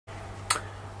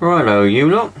Righto, you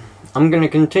lot. I'm going to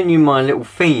continue my little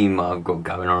theme I've got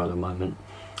going on at the moment.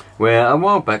 Where a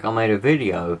while back I made a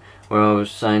video where I was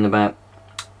saying about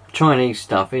Chinese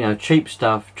stuff, you know, cheap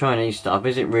stuff, Chinese stuff,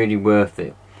 is it really worth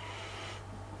it?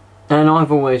 And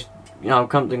I've always, you know,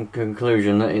 come to the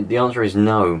conclusion that the answer is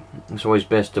no. It's always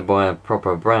best to buy a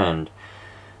proper brand.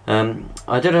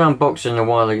 I did an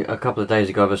unboxing a couple of days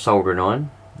ago of a soldering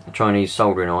iron. A Chinese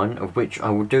soldering iron, of which I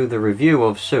will do the review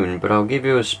of soon, but I'll give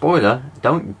you a spoiler: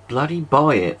 don't bloody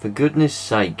buy it, for goodness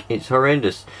sake, it's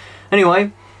horrendous.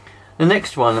 Anyway, the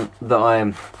next one that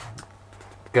I'm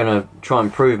gonna try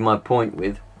and prove my point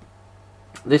with,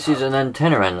 this is an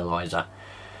antenna analyzer,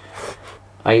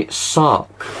 a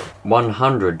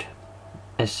SARK100,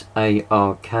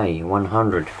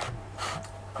 SARK100.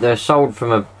 They're sold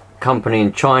from a company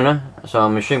in China, so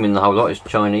I'm assuming the whole lot is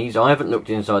Chinese. I haven't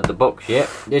looked inside the box yet.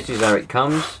 This is how it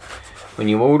comes when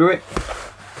you order it.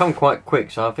 Come quite quick,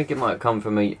 so I think it might come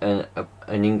from an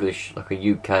English, like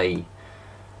a UK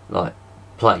like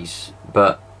place,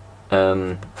 but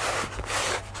the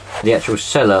actual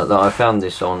seller that I found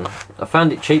this on, I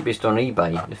found it cheapest on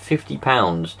eBay,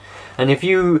 £50. And if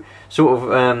you sort of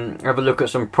have a look at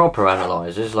some proper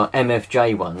analyzers, like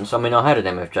MFJ ones, I mean, I had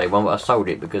an MFJ one, but I sold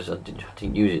it because I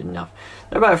didn't use it enough.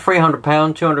 They're about £300,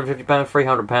 £250,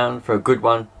 £300 for a good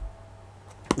one.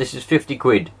 This is 50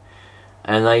 quid,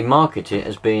 and they market it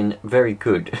as being very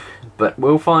good. But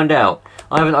we'll find out.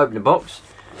 I haven't opened the box.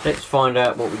 Let's find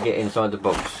out what we get inside the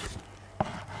box.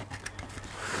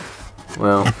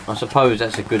 Well, I suppose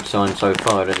that's a good sign so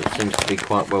far, that it seems to be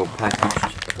quite well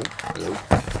packaged. Oh, hello.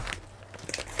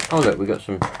 Oh look, we got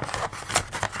some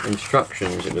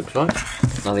instructions, it looks like.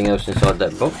 Nothing else inside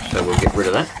that box, so we'll get rid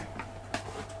of that.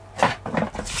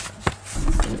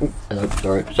 Oh,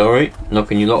 hello, sorry,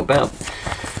 knocking you lot about.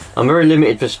 I'm very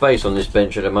limited for space on this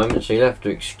bench at the moment, so you'll have to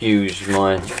excuse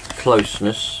my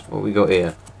closeness. What we got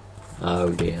here? Oh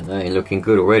dear, that ain't looking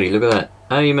good already, look at that.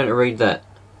 How are you meant to read that?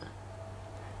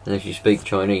 Unless you speak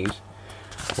Chinese,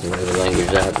 or whatever language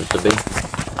that happens to be.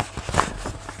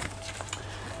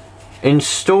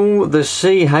 Install the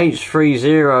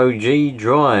CH30G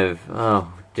drive.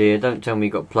 Oh dear, don't tell me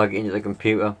you've got to plug it into the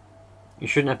computer. You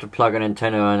shouldn't have to plug an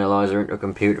antenna analyzer into a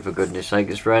computer, for goodness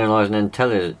sake. It's for analysing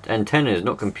antennas,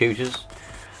 not computers.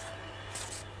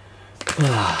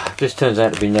 If this turns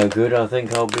out to be no good, I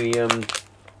think I'll be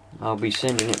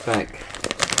sending it back.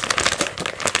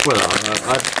 Well,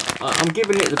 I'm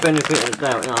giving it the benefit of the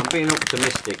doubt. You know, I'm being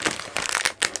optimistic.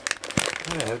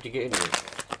 How the hell did you get into it?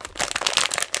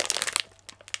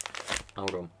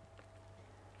 Hold on.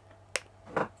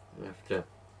 You have to.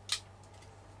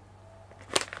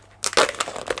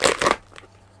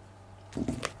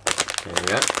 There we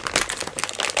go.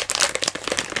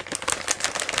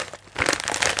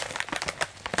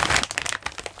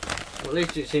 Well, at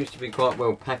least it seems to be quite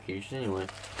well packaged anyway.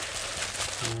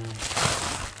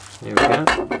 There we go.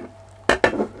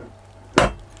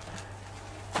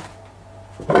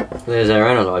 There's our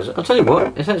analyzer. I'll tell you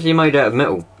what, it's actually made out of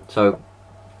metal, so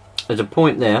there's a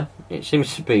point there. It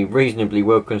seems to be reasonably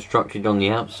well constructed on the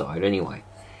outside anyway.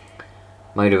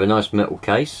 Made of a nice metal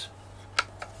case.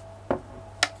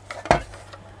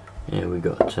 Yeah, we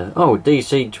got oh,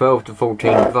 DC 12 to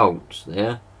 14 volts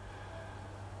there.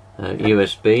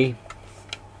 USB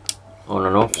on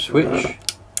and off switch.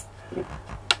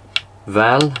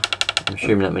 Val, I'm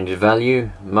assuming that means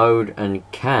value, mode, and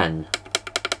CAN.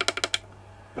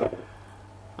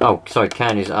 Oh, sorry,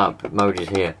 CAN is up, mode is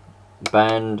here.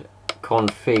 Band,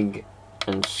 config,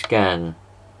 and scan.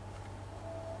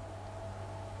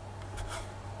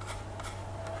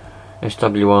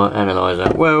 SWR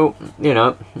analyzer. Well, you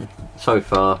know, so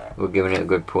far we're giving it a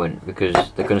good point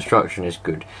because the construction is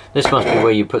good. This must be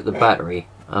where you put the battery.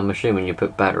 I'm assuming you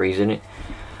put batteries in it.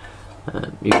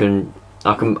 You can.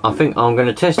 I think I'm going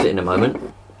to test it in a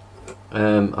moment.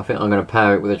 I think I'm going to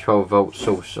power it with a 12 volt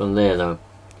source on there though.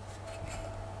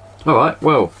 Alright,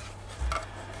 well,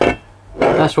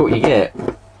 that's what you get.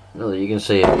 Not that you can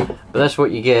see it, but that's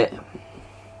what you get.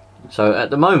 So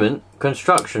at the moment,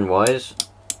 construction wise,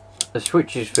 the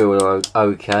switches feel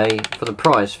okay. For the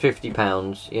price,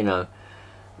 £50, you know.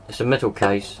 It's a metal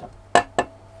case.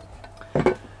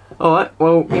 Alright,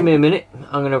 well, give me a minute.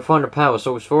 I'm going to find a power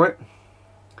source for it.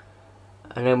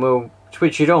 And then we'll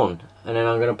switch it on. And then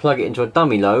I'm going to plug it into a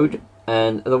dummy load.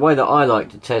 And the way that I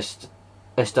like to test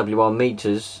SWR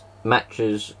meters,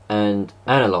 matchers and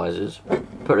analyzers,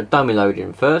 put a dummy load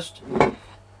in first.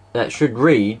 That should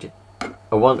read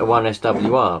a 1-to-1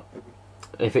 SWR.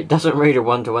 If it doesn't read a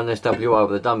 1-to-1 SWR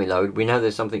with a dummy load, we know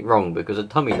there's something wrong, because a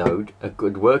dummy load, a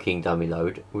good working dummy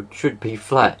load, should be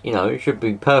flat, you know, it should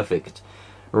be perfect.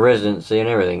 residency and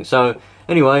everything. So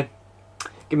anyway,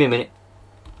 give me a minute.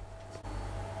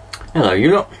 Hello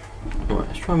you lot. Right,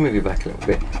 let's try and move you back a little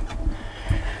bit.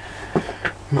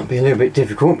 Might be a little bit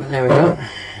difficult, but there we go.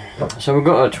 So we've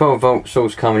got a 12 volt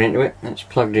source coming into it. Let's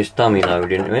plug this dummy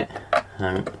load into it,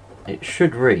 and it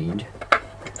should read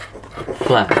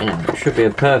flat, you know, it should be a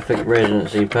perfect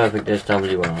residency, perfect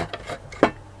SWR.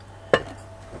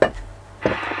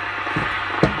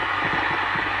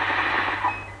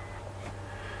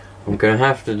 I'm going to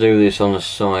have to do this on the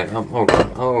side. Oh,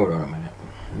 hold on a minute.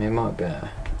 It might be better.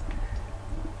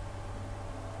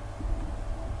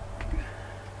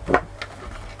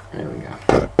 There we go.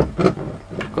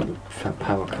 I've got the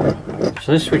power coming up.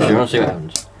 So let's switch it on and see what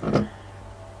happens.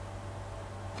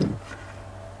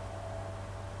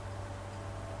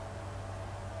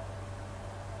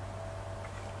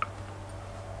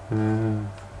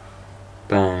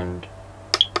 Band.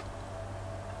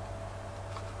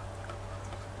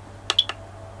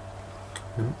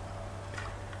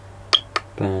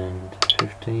 Band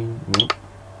 15, no.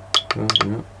 12,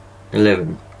 no.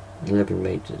 11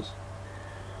 meters.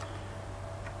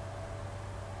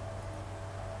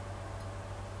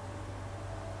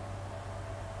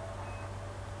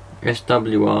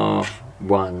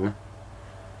 SWR1,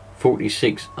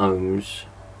 46 ohms,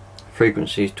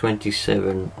 frequency is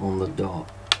 27 on the dot.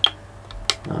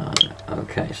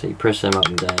 Okay, so you press them up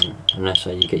and down, and that's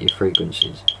how you get your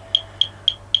frequencies.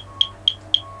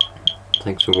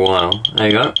 Takes a while. There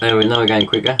you go. There we go. Again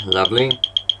quicker. Lovely.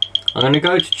 I'm going to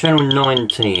go to channel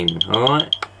 19. All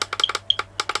right.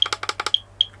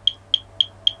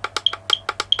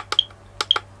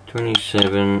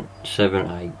 (27,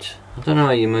 7, 8). I don't know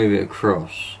how you move it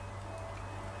across.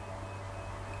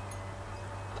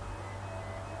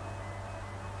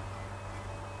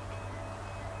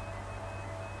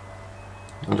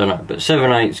 I don't know, but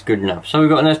 7, 8 is good enough. So we've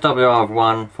got an SWR of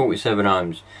 1, 47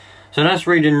 ohms. So that's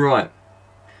reading right.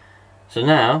 So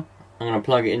now I'm going to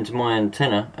plug it into my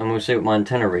antenna and we'll see what my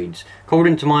antenna reads.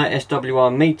 According to my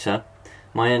SWR meter,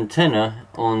 my antenna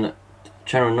on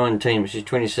channel 19, which is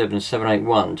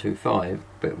 27.78125,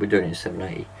 but we're doing it in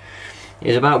 780,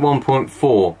 is about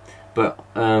 1.4, but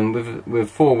with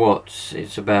 4 watts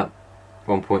it's about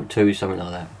 1.2, something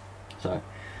like that. So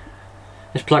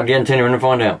let's plug the antenna in and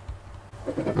find out.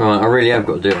 Right, I really have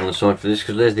got to do it on the side for this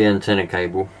because there's the antenna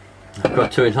cable. I've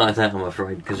got to do it like that, I'm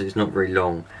afraid, because it's not very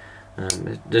long.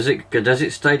 Does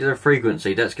it stay to the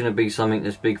frequency? That's going to be something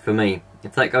that's big for me.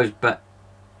 If that goes back,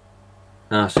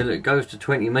 so it goes to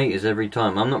 20 meters every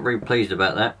time. I'm not very pleased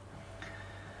about that.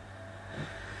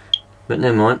 But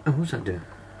never mind. Oh, what's that do?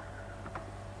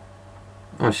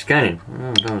 Oh, it's scanning. Oh,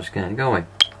 I don't want to scan. Go away.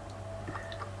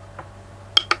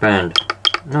 Band.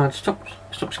 No, stop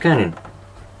scanning.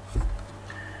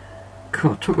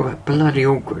 God, talk about bloody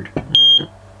awkward.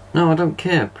 No, I don't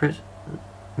care. Press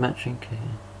matching key.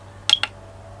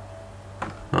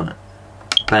 Right.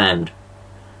 Band.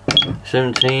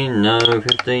 17, no.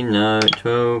 15, no.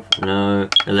 12, no.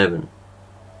 11.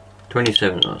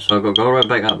 27. So I've got to go all the way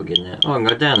back up again now. Oh, I can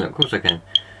go down. Of course I can.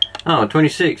 Oh,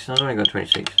 26. I don't want to go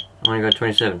 26. I want to go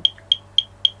 27.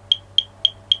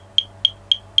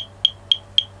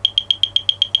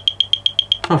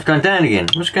 Oh, it's going down again.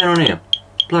 What's going on here?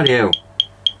 Bloody hell.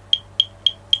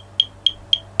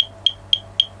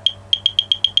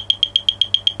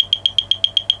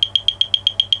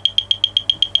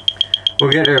 We'll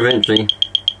get there eventually.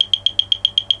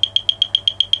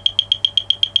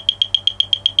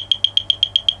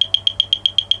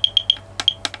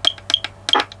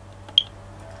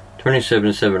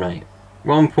 (27.78).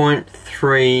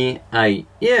 1.38.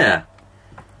 Yeah.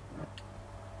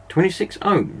 26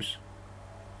 ohms.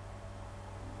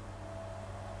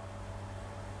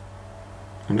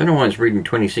 I don't know why it's reading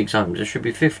 26 ohms. It should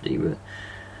be 50, but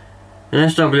an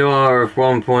SWR of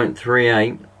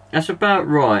 1.38. That's about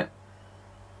right.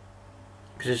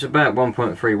 Because it's about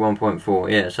 1.3,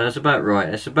 1.4, yeah, so that's about right.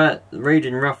 It's about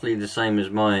reading roughly the same as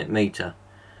my meter,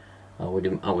 I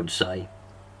would say.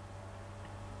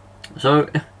 So,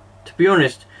 to be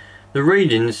honest, the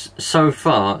readings so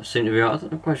far seem to be, I'm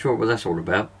not quite sure what that's all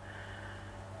about.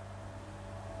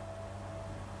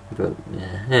 But,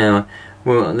 yeah,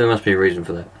 well, there must be a reason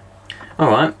for that.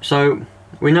 Alright, so,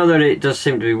 we know that it does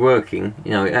seem to be working.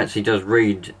 You know, it actually does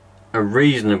read a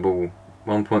reasonable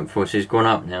 1.4, so it's gone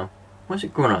up now. Why's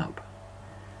it gone up?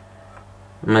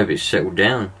 Maybe it's settled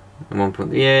down at one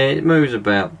point. Yeah, it moves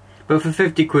about. But for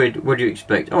 50 quid, what do you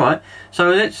expect? Alright, so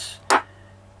let's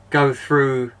go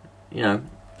through, you know,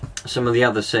 some of the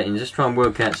other settings. Let's try and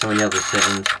work out some of the other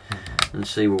settings and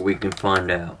see what we can find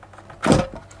out.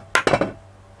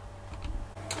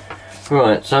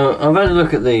 Right, so I've had a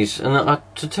look at these, and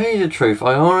to tell you the truth,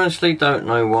 I honestly don't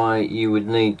know why you would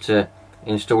need to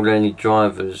install any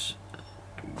drivers.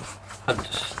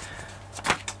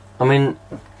 I mean,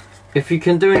 if you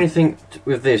can do anything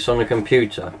with this on a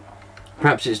computer,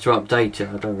 perhaps it's to update it,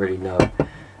 I don't really know.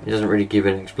 It doesn't really give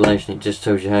an explanation, it just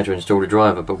tells you how to install the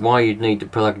driver. But why you'd need to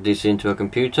plug this into a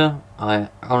computer, I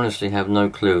honestly have no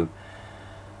clue.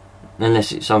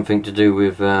 Unless it's something to do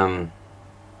with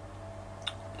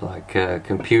like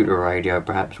computer radio,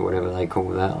 perhaps, or whatever they call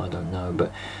that, I don't know.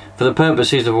 But for the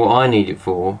purposes of what I need it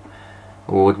for,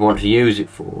 or would want to use it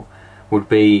for, would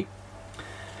be,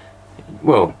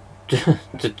 well,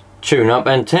 to tune up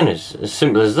antennas, as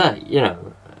simple as that, you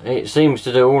know. It seems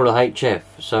to do all the HF,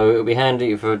 so it'll be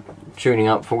handy for tuning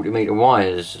up 40-metre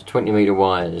wires, 20-metre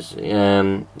wires, you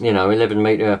know,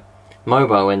 11-metre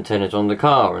mobile antennas on the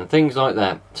car and things like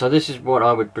that. So this is what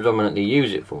I would predominantly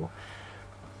use it for.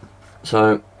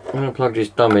 So I'm going to plug this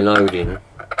dummy load in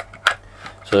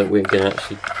so that we can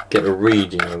actually get a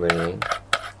reading of anything.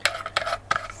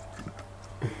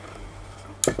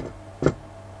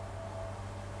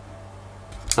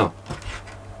 Oh,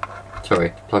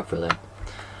 sorry, plug for that.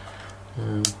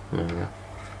 There we go.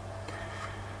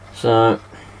 So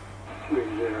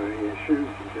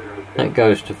that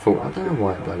goes to 4. I don't know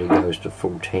why it bloody goes to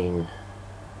 14.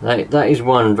 That is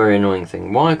one very annoying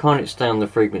thing. Why can't it stay on the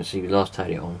frequency we last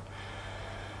had it on?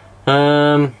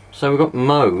 So we've got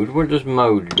mode. What does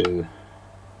mode do?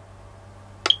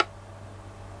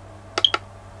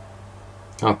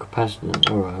 Oh, capacitance.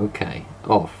 Alright, okay.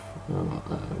 Off.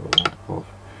 Off.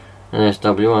 And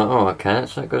SWR. Oh, okay.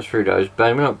 So that goes through those.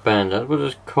 We're not banned. What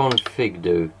does config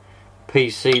do?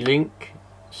 PC link.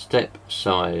 Step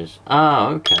size. Ah,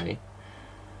 okay.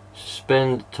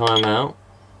 Suspend timeout.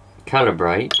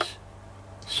 Calibrate.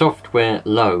 Software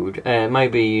load.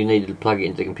 Maybe you needed to plug it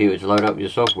into the computer to load up your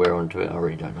software onto it. I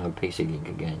really don't know. PC link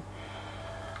again.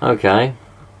 Okay.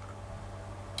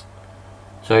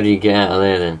 So how do you get out of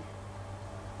there then?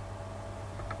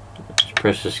 Just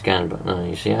press the scan button. Oh,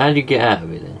 you see. How do you get out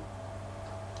of it then?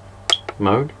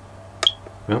 Mode?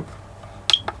 Nope.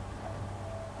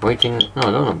 Waiting. No,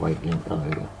 I don't want waiting. Oh, there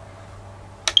we go.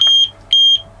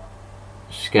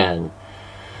 Scan.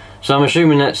 So I'm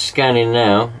assuming that's scanning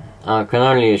now. I can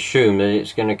only assume that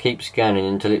it's going to keep scanning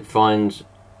until it finds...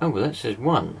 Oh, well, that says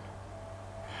 1.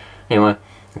 Anyway,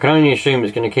 I can only assume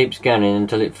it's going to keep scanning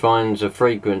until it finds a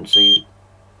frequency.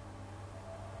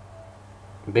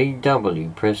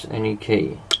 BW, press any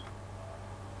key.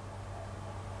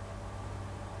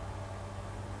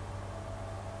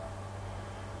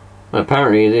 Well,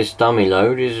 apparently this dummy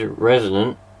load is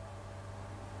resonant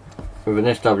with an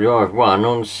SWR of 1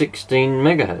 on 16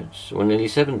 megahertz, or nearly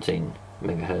 17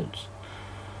 megahertz.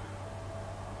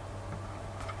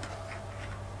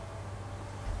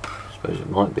 I suppose it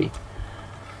might be.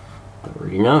 Don't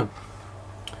really know.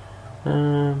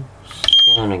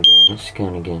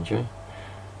 Scan again, shall we?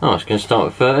 Oh, it's going to start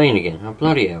with 13 again. Oh,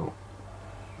 bloody hell.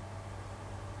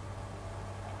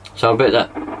 So I bet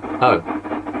that... Oh.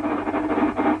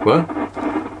 What?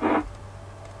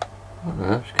 What the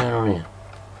hell's going on here?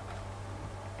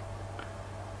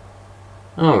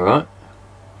 Alright.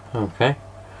 Okay.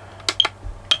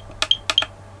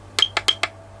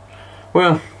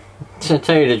 Well, to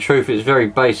tell you the truth, it's very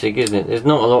basic, isn't it? There's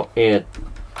not a lot here.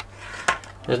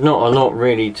 There's not a lot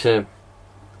really to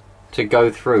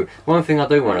go through. One thing I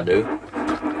do want to do...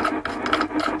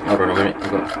 Hold on a minute,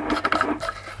 I've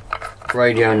got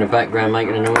radio in the background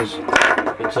making a noise.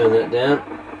 I can turn that down.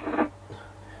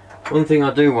 One thing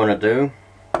I do want to do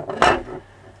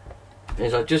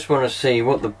is I just want to see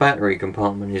what the battery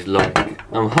compartment is like.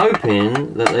 I'm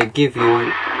hoping that they give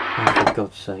you... Oh, for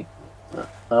God's sake.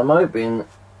 I'm hoping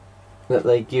that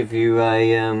they give you a,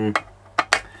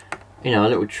 you know, a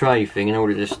little tray thing in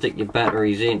order to stick your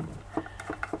batteries in.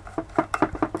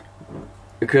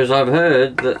 Because I've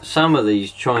heard that some of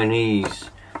these Chinese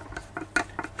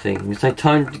things, they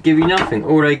don't give you nothing.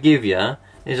 All they give you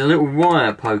is a little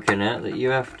wire poking out that you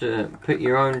have to put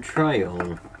your own tray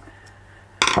on.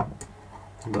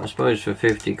 But I suppose for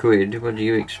 50 quid, what do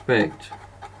you expect?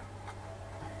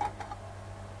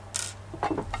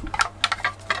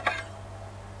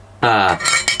 Ah,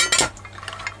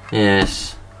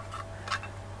 yes,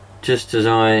 just as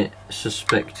I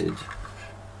suspected.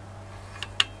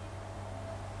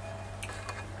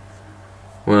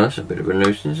 Well, that's a bit of a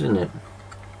nuisance, isn't it?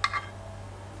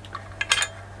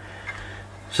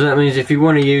 So that means if you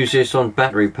want to use this on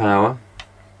battery power,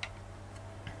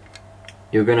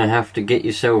 you're going to have to get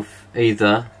yourself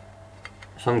either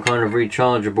some kind of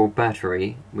rechargeable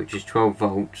battery, which is 12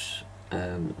 volts,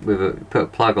 put a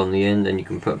plug on the end, and you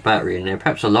can put a battery in there,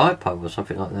 perhaps a LiPo or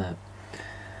something like that,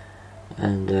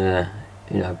 and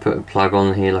you know, put a plug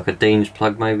on here like a Dean's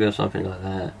plug maybe or something like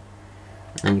that,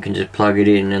 and you can just plug it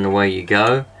in and away you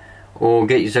go. Or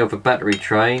get yourself a battery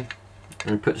tray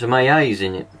and put some AAs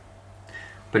in it,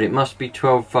 but it must be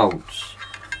 12 volts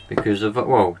because of,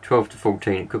 well, 12 to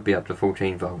 14, it could be up to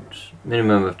 14 volts,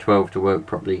 minimum of 12 to work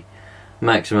properly,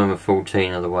 maximum of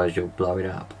 14, otherwise you'll blow it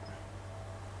up.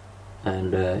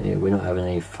 And yeah, we're not having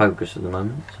any focus at the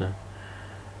moment, so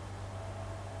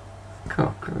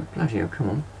bloody hell, come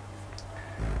on.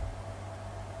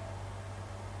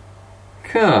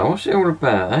 Car, what's it all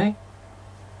about, eh?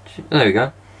 There we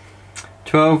go.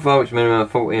 12 volts minimum,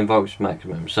 14 volts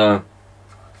maximum. So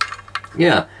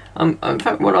yeah, in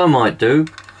fact what I might do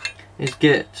is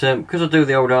get, because I do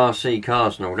the old RC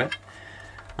cars and all that,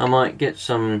 I might get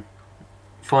some,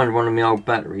 find one of my old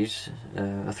batteries,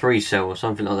 a 3-cell or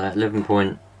something like that,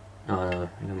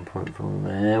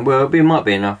 11.4, well it might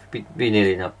be enough, be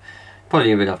nearly enough,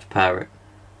 probably enough to power it,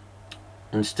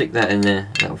 and stick that in there.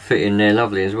 That'll fit in there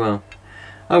lovely as well.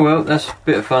 Oh well, that's a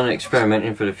bit of fun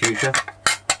experimenting for the future.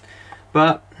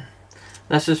 But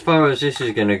that's as far as this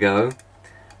is going to go.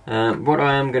 What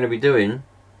I am going to be doing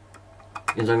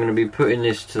is I'm going to be putting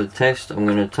this to the test. I'm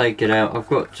going to take it out. I've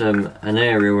got an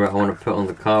area where I want to put on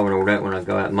the car and all that when I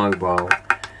go out mobile.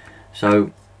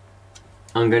 So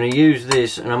I'm going to use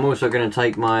this, and I'm also going to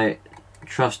take my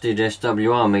trusted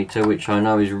SWR meter, which I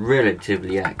know is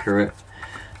relatively accurate.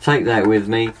 Take that with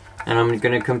me, and I'm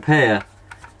going to compare.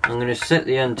 I'm going to set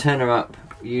the antenna up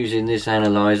using this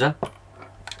analyzer.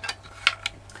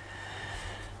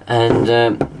 And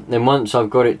then once I've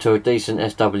got it to a decent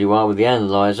SWR with the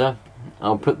analyzer,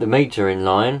 I'll put the meter in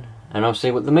line and I'll see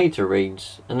what the meter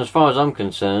reads. And as far as I'm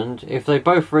concerned, if they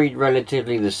both read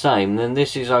relatively the same, then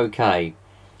this is okay.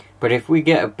 But if we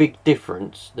get a big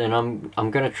difference, then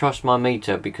I'm going to trust my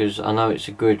meter, because I know it's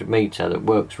a good meter that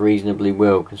works reasonably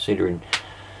well considering.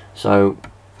 So,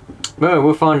 well,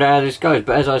 we'll find out how this goes.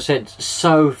 But as I said,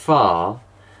 so far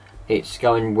it's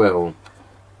going well.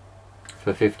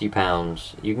 For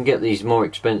 £50. You can get these more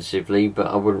expensively, but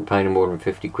I wouldn't pay no more than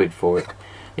 50 quid for it.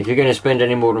 If you're going to spend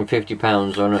any more than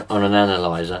 £50 on an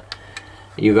analyzer,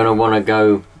 you're going to want to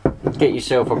go get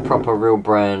yourself a proper real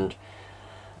brand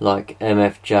like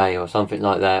MFJ or something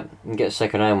like that, and get a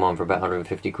second hand one for about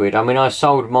 150 quid. I mean, I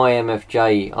sold my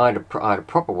MFJ, I had a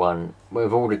proper one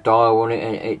with all the dial on it,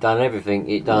 and it done everything.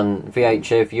 It done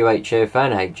VHF, UHF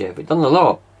and HF. It done a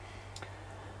lot.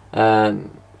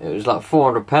 It was like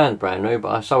 £400 brand new,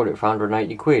 but I sold it for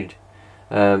 180 quid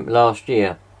last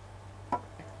year,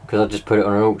 because I just put it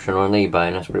on an auction on eBay,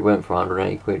 and that's what it went for,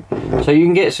 180 quid. So you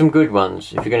can get some good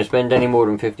ones if you're going to spend any more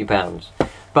than £50.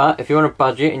 But if you want a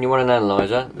budget and you want an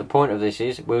analyzer, the point of this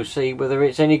is we'll see whether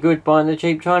it's any good buying the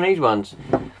cheap Chinese ones.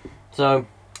 So,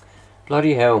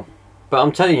 bloody hell. But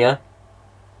I'm telling you,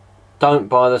 don't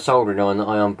buy the soldering iron that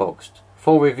I unboxed.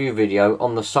 Full review video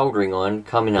on the soldering iron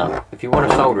coming up. If you want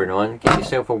a soldering iron, get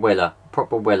yourself a Weller,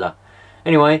 proper Weller.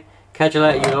 Anyway, catch you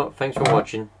later, you lot. Thanks for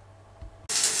watching.